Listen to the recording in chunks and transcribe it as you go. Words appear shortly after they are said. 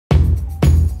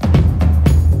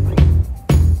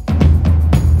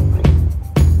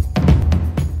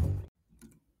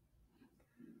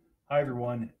Hi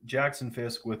everyone, Jackson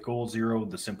Fisk with Goal Zero,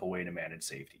 the simple way to manage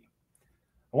safety.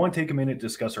 I want to take a minute to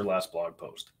discuss our last blog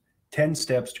post, 10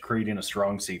 steps to creating a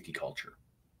strong safety culture.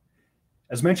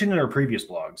 As mentioned in our previous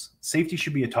blogs, safety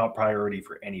should be a top priority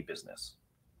for any business.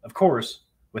 Of course,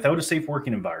 without a safe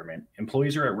working environment,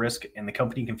 employees are at risk and the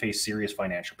company can face serious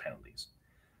financial penalties.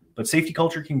 But safety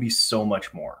culture can be so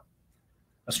much more.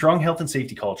 A strong health and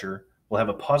safety culture will have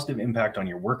a positive impact on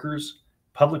your workers,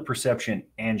 public perception,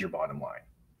 and your bottom line.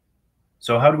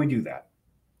 So how do we do that?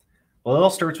 Well, it all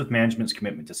starts with management's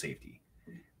commitment to safety.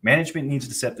 Management needs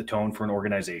to set the tone for an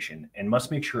organization and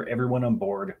must make sure everyone on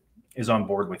board is on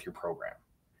board with your program.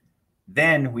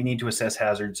 Then we need to assess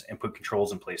hazards and put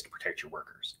controls in place to protect your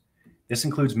workers. This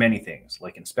includes many things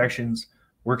like inspections,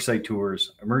 worksite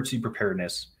tours, emergency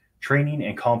preparedness, training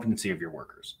and competency of your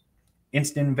workers,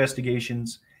 incident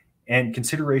investigations, and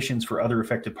considerations for other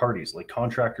affected parties like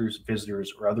contractors,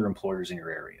 visitors, or other employers in your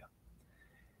area.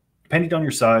 Depending on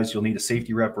your size, you'll need a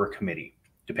safety rep or a committee,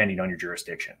 depending on your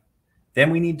jurisdiction. Then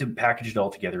we need to package it all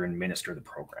together and administer the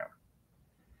program.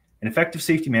 An effective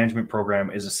safety management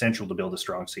program is essential to build a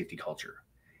strong safety culture.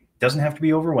 It doesn't have to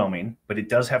be overwhelming, but it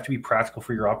does have to be practical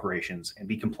for your operations and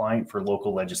be compliant for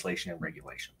local legislation and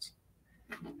regulations.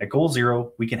 At Goal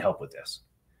Zero, we can help with this.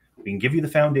 We can give you the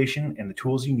foundation and the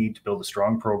tools you need to build a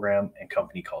strong program and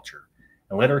company culture,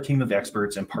 and let our team of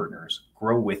experts and partners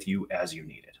grow with you as you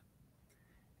need it.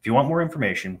 If you want more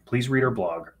information, please read our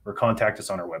blog or contact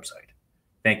us on our website.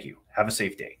 Thank you. Have a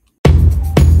safe day.